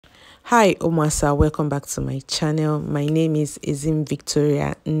Hi umuasa, welcome back to my channel. My name is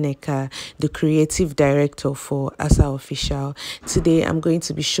Victoria Nneka, the creative director for Asaaofficial. Today I'm going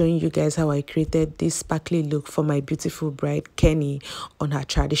to be showing you guys how I created this sparkly look for my beautiful bride Kenny on her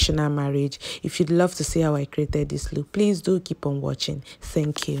traditional marriage. If you'd love to see how I created this look, please do keep on watching.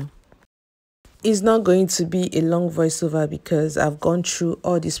 Thank you. It's not going to be a long voiceover because I've gone through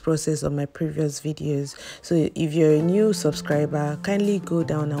all this process on my previous videos. So if you're a new subscriber, kindly go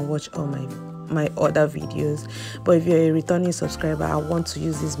down and watch all my other videos. But if you're a returning subscriber, I want to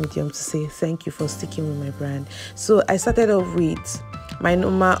use this medium to say thank you for sticking with my brand. So I started off with my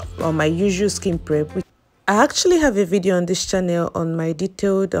normal or my usual skin prep. I actually have a video on this channel on my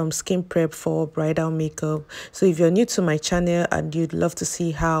detailed skin prep for bridal makeup. So if you're new to my channel and you'd love to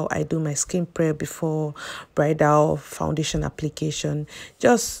see how I do my skin prep before bridal foundation application,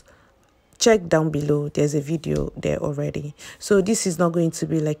 just check down below. There's a video there already. So this is not going to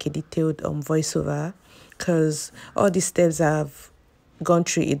be like a detailed voiceover because all these steps I've gone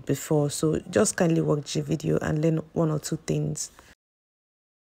through it before. So just kindly watch the video and learn one or two things.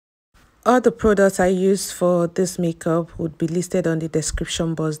 All the products I use for this makeup would be listed on the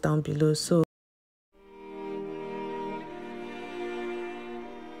description box down below. So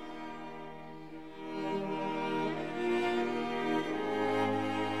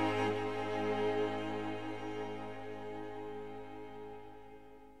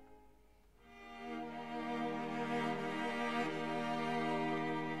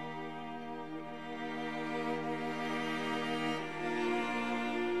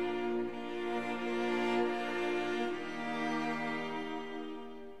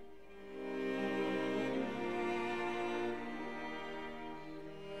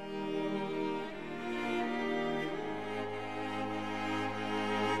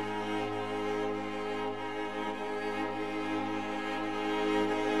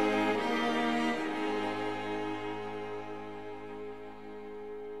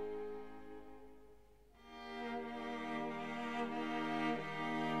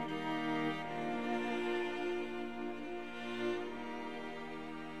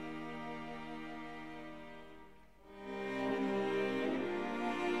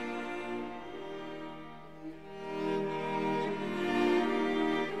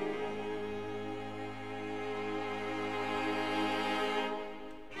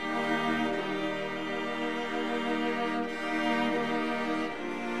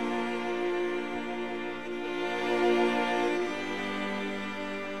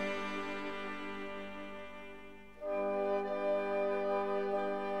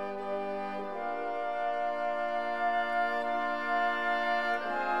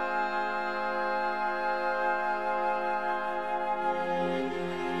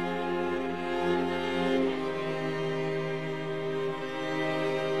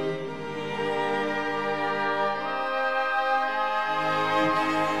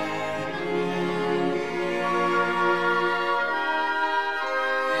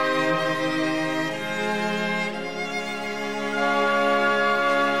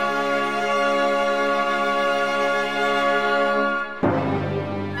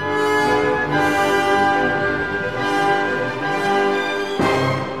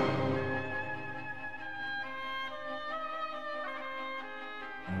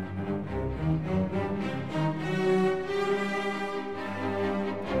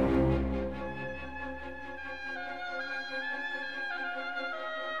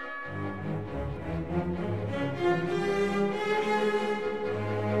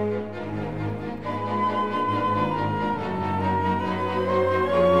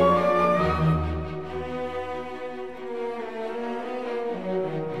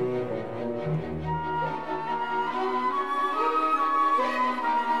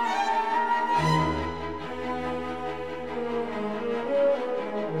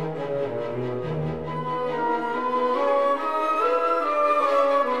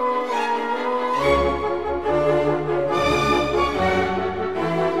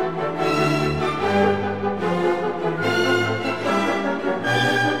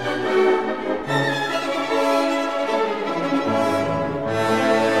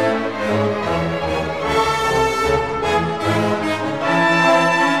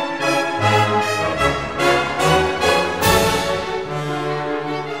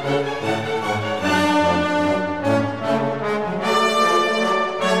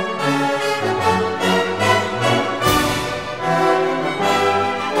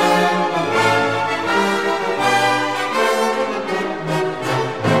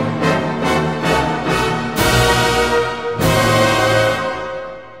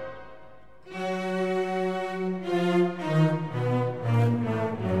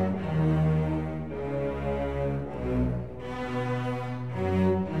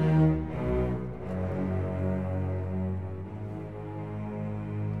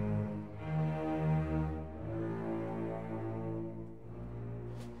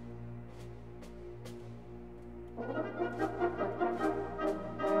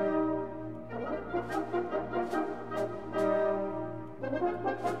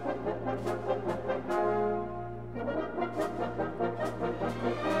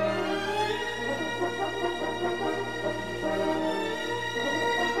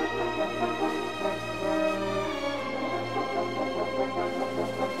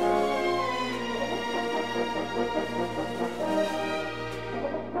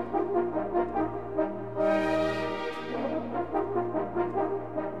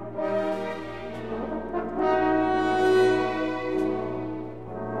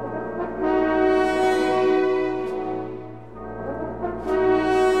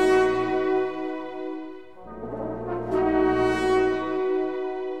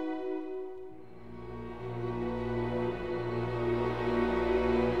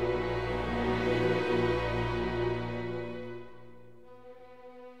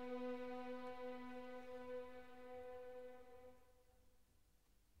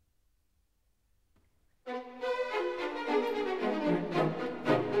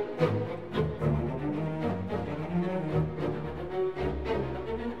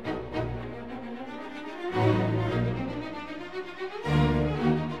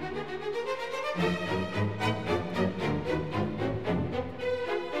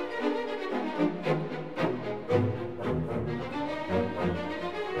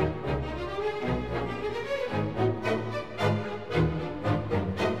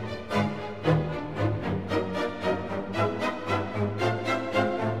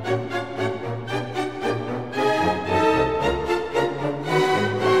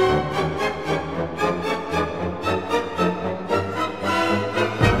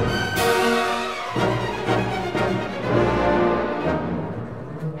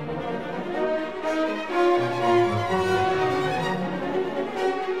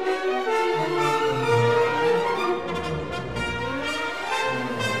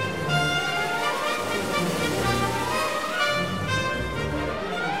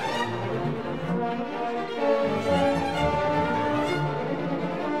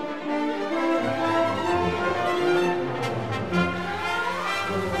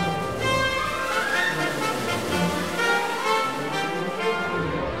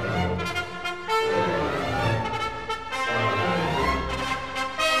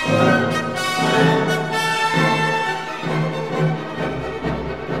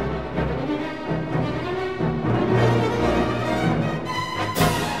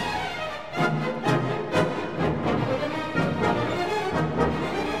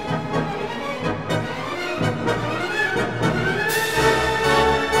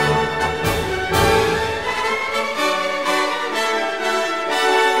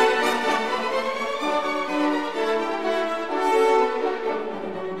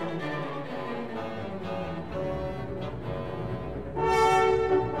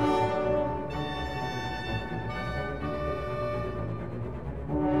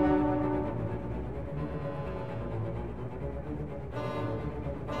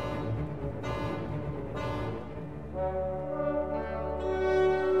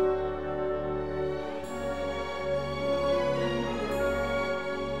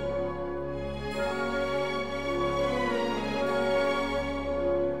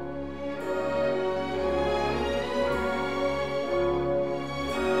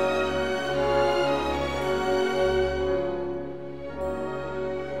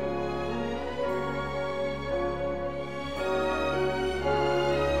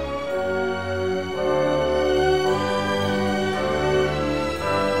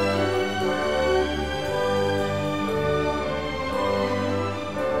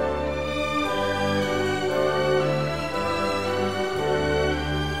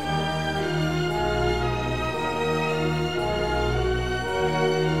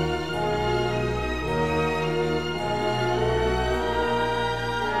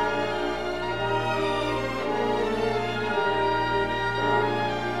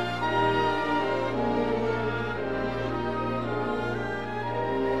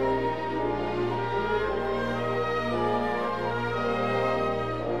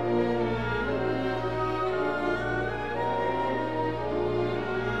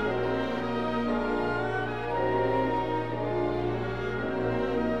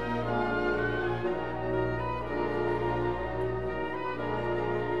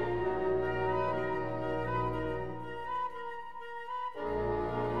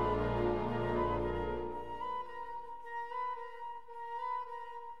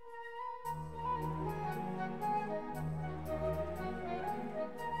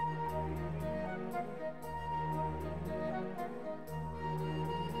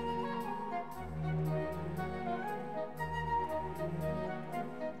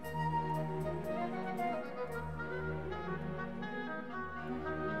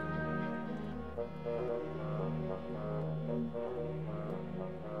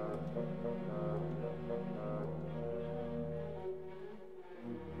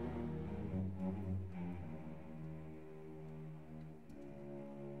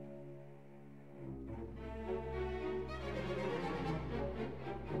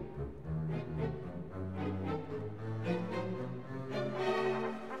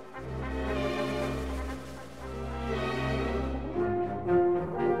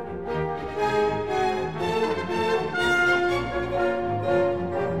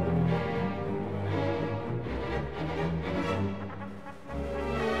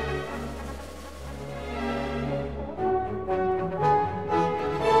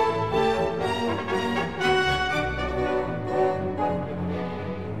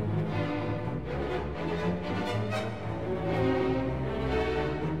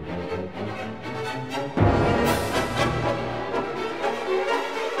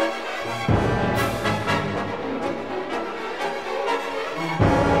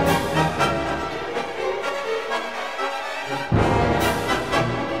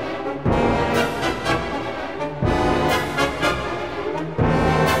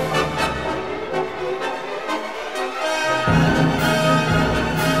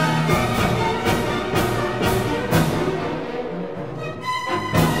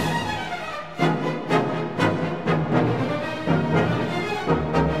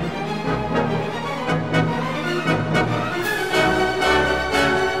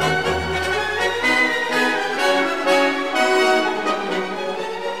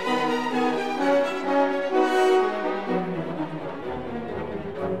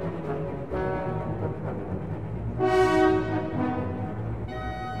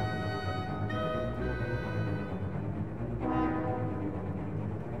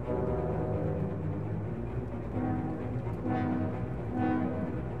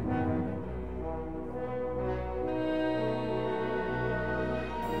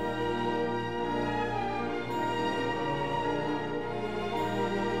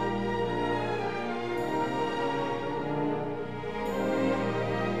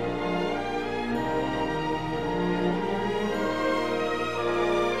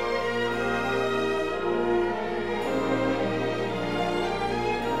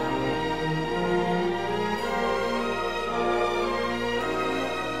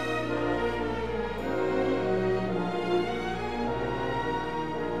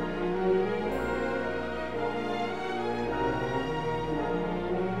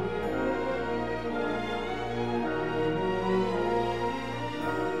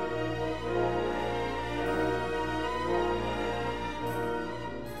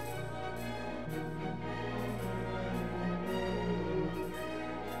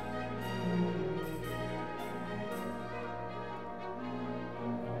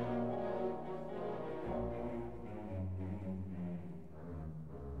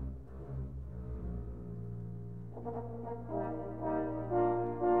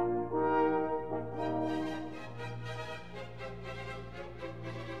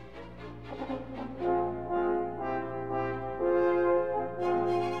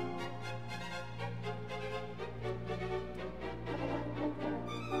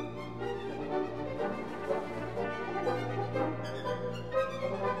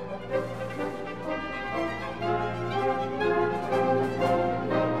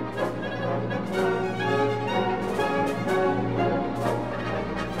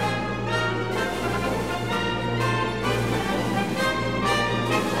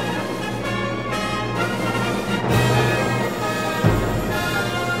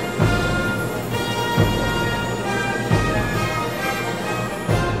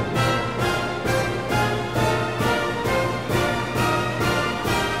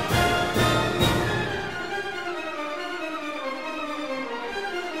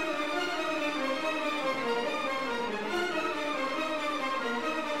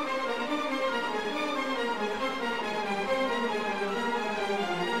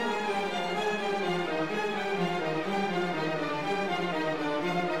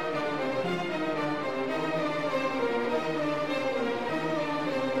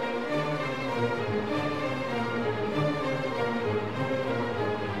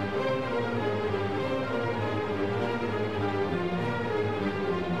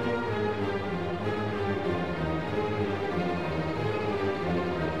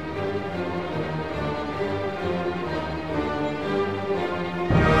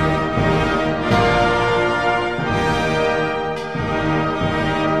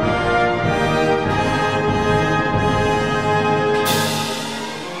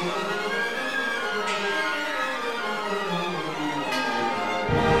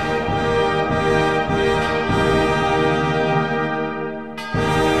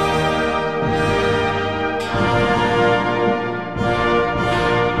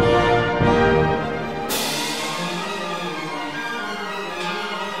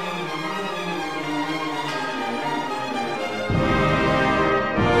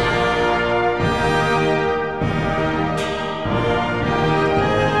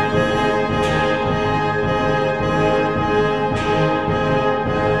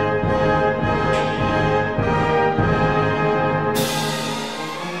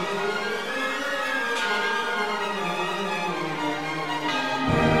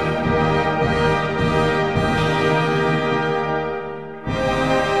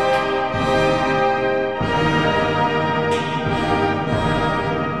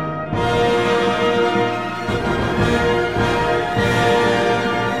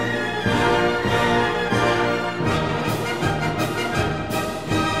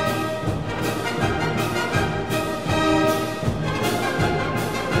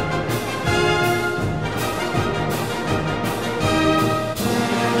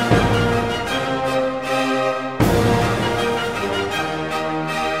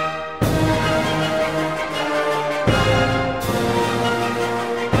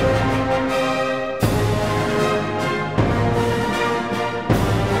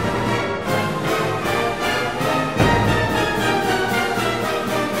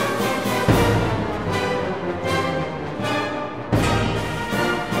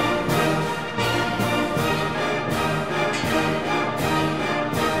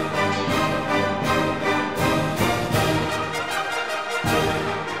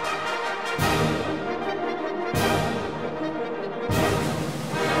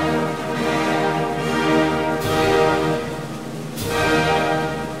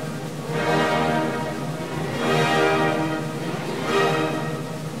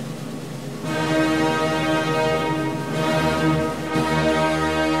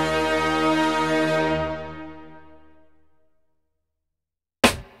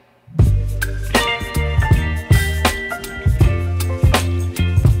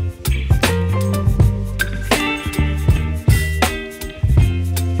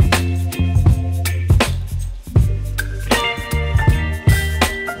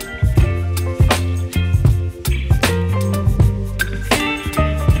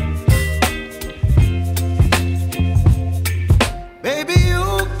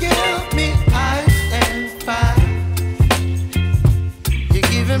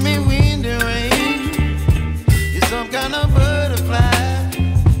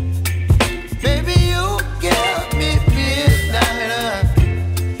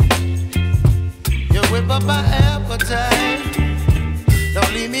appetite.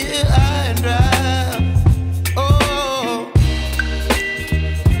 Don't leave me here high and dry. Oh,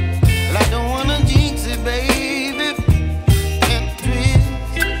 well, I don't wanna jinx it, baby, and twist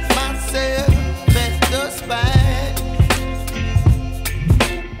myself at the spine.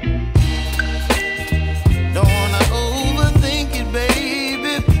 Don't wanna overthink it,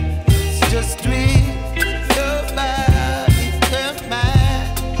 baby. It's just twist your body and mine.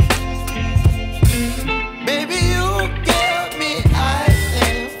 Baby, you give me ice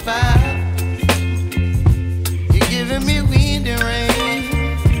and fire. You're giving me wind and rain.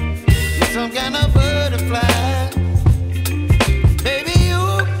 You're some kind of butterfly. Baby, you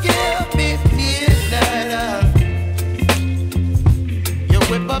give me midnight. You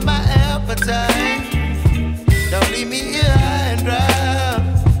whip up my appetite. Don't leave me here high and dry.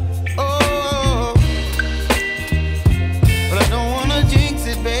 Oh, but I don't wanna jinx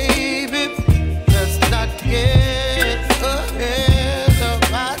it, baby. Let's not get ahead of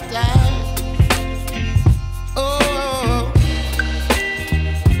my time. Oh,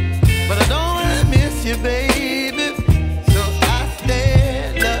 but I don't wanna miss you, baby. So I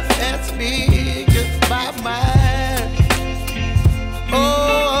stand up and speak my mind.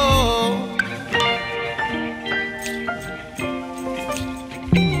 Oh.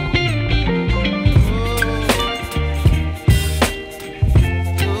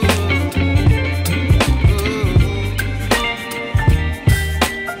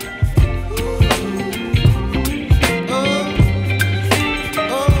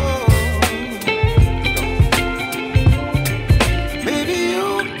 Baby, you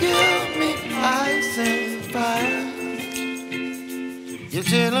give me ice and fire. You're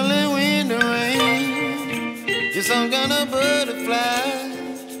chilling wind and rain. You're some kind of butterfly.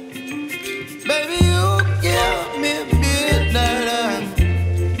 Baby, you give me midnight.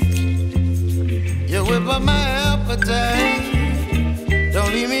 You whip up my appetite.